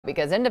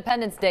Because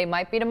Independence Day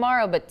might be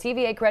tomorrow, but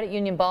TVA Credit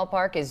Union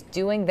Ballpark is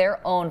doing their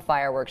own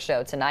fireworks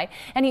show tonight.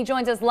 And he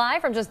joins us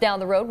live from just down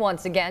the road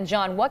once again.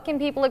 John, what can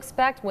people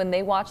expect when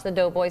they watch the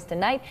Doughboys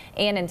tonight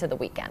and into the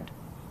weekend?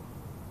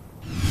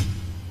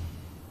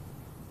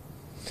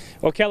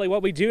 Well, Kelly,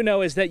 what we do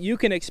know is that you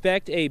can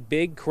expect a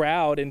big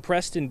crowd, and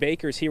Preston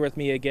Baker's here with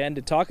me again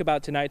to talk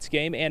about tonight's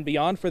game and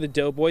beyond for the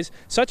Doughboys.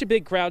 Such a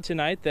big crowd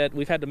tonight that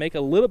we've had to make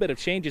a little bit of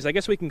changes. I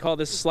guess we can call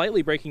this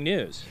slightly breaking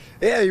news.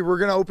 Yeah, we're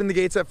going to open the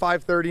gates at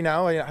 5:30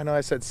 now. I know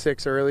I said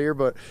 6 earlier,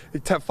 but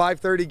it's at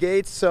 5:30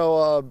 gates,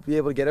 so be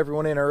able to get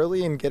everyone in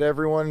early and get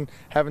everyone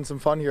having some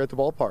fun here at the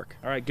ballpark.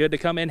 All right, good to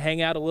come in,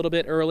 hang out a little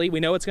bit early. We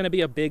know it's going to be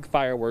a big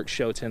fireworks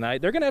show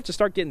tonight. They're going to have to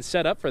start getting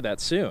set up for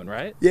that soon,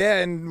 right? Yeah,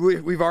 and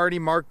we've already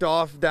marked off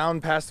down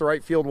past the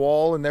right field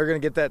wall, and they're going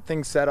to get that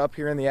thing set up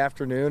here in the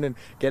afternoon and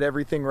get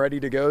everything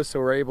ready to go, so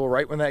we're able,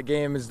 right when that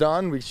game is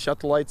done, we shut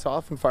the lights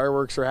off and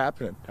fireworks are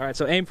happening. All right,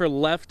 so aim for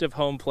left of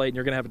home plate and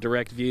you're going to have a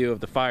direct view of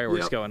the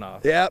fireworks going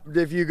off. Yep,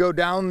 if you go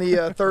down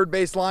the third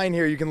base line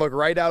here, you can look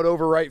right out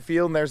over right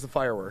field and there's the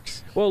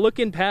fireworks. Well,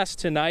 looking past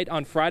tonight,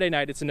 on Friday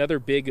night, it's another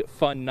big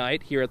fun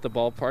night here at the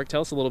ballpark.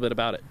 Tell us a little bit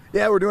about it.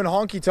 Yeah, we're doing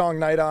honky tonk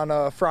night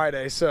on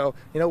Friday, so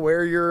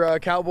wear your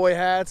cowboy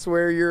hats,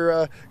 wear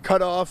your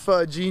cut off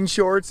jean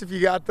shorts if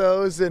you got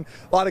those, and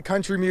a lot of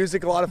country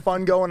music, a lot of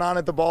fun going on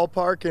at the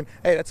ballpark. And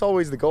hey, that's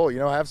always the goal,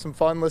 have some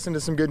fun, listen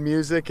to some good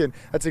music, and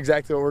that's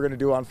exactly what we're going to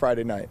do on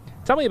Friday night.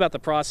 Tell me about the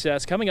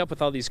process coming up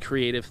with all these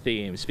creative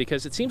themes,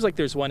 because it seems like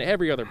there's one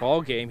every other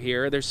ball game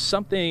here. There's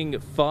something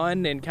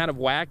fun and kind of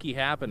wacky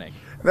happening.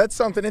 That's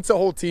something, it's a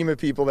whole team of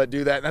people that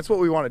do that, and that's what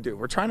we want to do.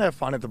 We're trying to have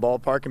fun at the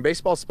ballpark, and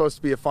baseball's supposed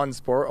to be a fun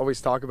sport. Always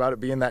talk about it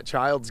being that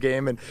child's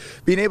game, and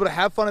being able to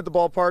have fun at the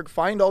ballpark,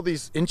 find all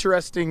these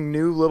interesting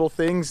new little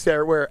things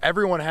there where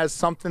everyone has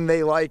something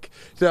they like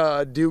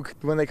to do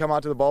when they come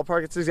out to the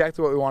ballpark. It's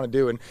exactly what we want to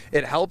do, and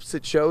it helps.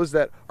 It shows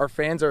that our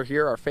fans are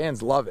here, our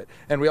fans love it,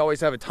 and we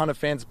always have a ton of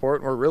fan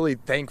support, and we're really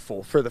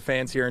thankful for the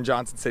fans here in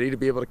Johnson City to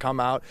be able to come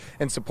out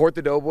and support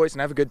the Doughboys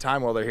and have a good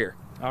time while they're here.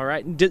 All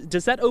right.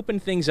 Does that open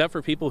things up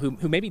for people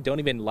who maybe don't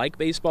even like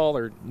baseball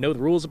or know the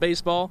rules of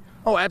baseball?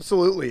 Oh,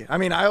 absolutely. I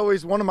mean,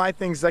 one of my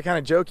things, I kind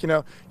of joke,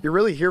 you're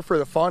really here for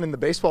the fun, and the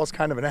baseball is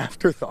kind of an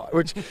afterthought,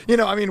 which,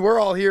 we're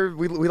all here,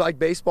 we like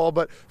baseball,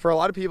 but for a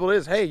lot of people it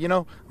is, hey, I'm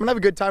going to have a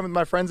good time with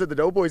my friends at the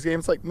Doughboys game.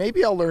 It's like,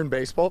 maybe I'll learn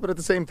baseball, but at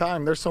the same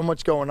time, there's so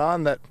much going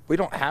on that we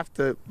don't have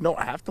to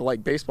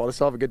like baseball to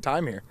still have a good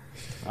time here.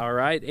 All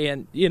right.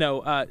 And,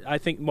 I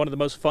think one of the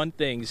most fun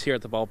things here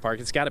at the ballpark,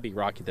 it's got to be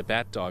Rocky the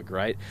Bat Dog,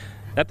 right?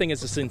 That thing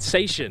is a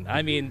sensation.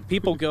 I mean,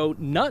 people go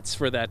nuts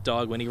for that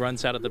dog when he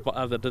runs out of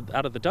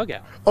the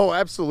dugout. Oh,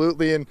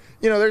 absolutely. And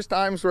there's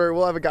times where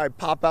we'll have a guy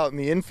pop out in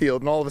the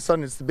infield, and all of a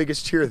sudden it's the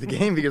biggest cheer of the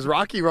game because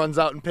Rocky runs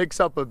out and picks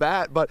up a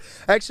bat. But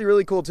actually,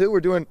 really cool too.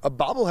 We're doing a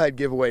bobblehead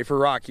giveaway for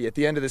Rocky at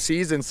the end of the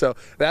season, so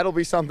that'll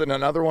be something.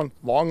 Another one.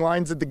 Long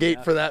lines at the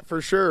gate for that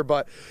for sure.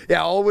 But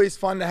yeah, always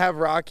fun to have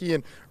Rocky,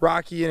 and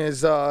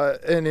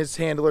his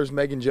handlers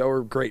Meg and Joe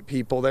are great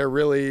people. They're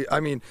really,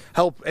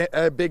 help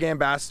big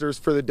ambassadors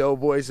for the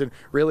Doughboys. And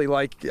really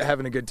like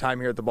having a good time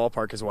here at the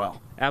ballpark as well.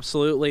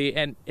 Absolutely,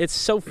 and it's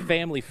so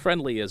family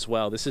friendly as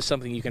well. This is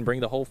something you can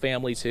bring the whole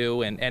family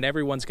to, and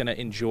everyone's going to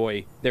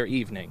enjoy their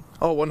evening.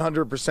 Oh,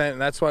 100%,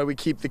 and that's why we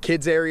keep the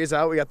kids areas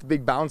out. We got the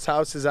big bounce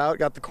houses out,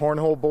 got the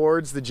cornhole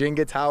boards, the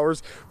Jenga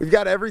towers. We've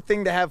got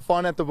everything to have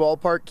fun at the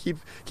ballpark.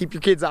 Keep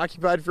your kids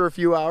occupied for a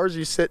few hours.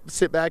 You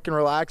sit back and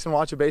relax and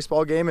watch a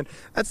baseball game, and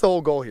that's the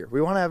whole goal here.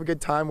 We want to have a good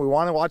time. We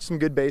want to watch some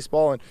good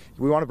baseball, and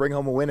we want to bring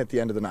home a win at the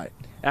end of the night.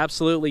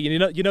 Absolutely. You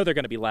know they're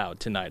going to be loud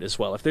tonight as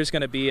well. If there's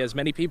going to be as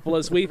many people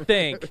as we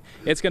think,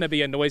 it's going to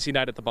be a noisy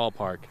night at the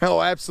ballpark.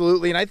 Oh,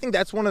 absolutely. And I think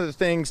that's one of the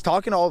things,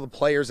 talking to all the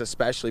players,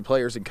 especially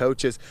players and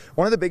coaches,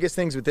 one of the biggest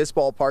things with this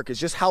ballpark is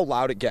just how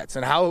loud it gets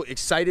and how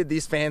excited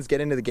these fans get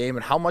into the game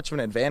and how much of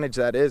an advantage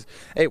that is.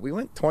 Hey, we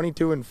went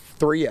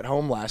 22-3 at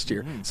home last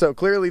year. So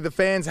clearly the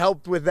fans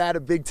helped with that a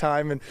big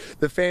time, and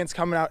the fans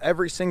coming out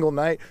every single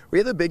night. We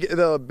had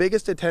the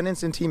biggest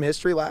attendance in team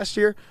history last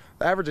year.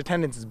 The average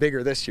attendance is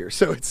bigger this year.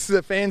 So it's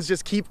the fans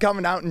just keep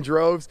coming out in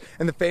droves,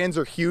 and the fans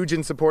are huge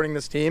in supporting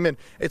this team. And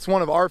it's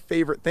one of our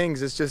favorite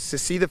things is just to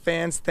see the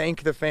fans,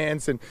 thank the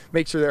fans, and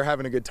make sure they're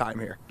having a good time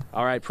here.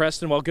 All right,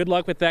 Preston, well, good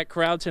luck with that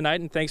crowd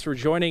tonight, and thanks for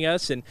joining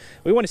us. And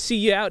we want to see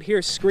you out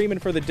here screaming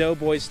for the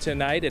Doughboys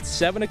tonight. It's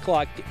 7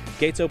 o'clock.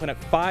 Gates open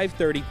at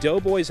 5:30.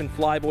 Doughboys and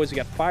Flyboys. We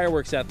got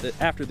fireworks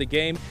after the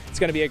game. It's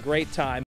going to be a great time.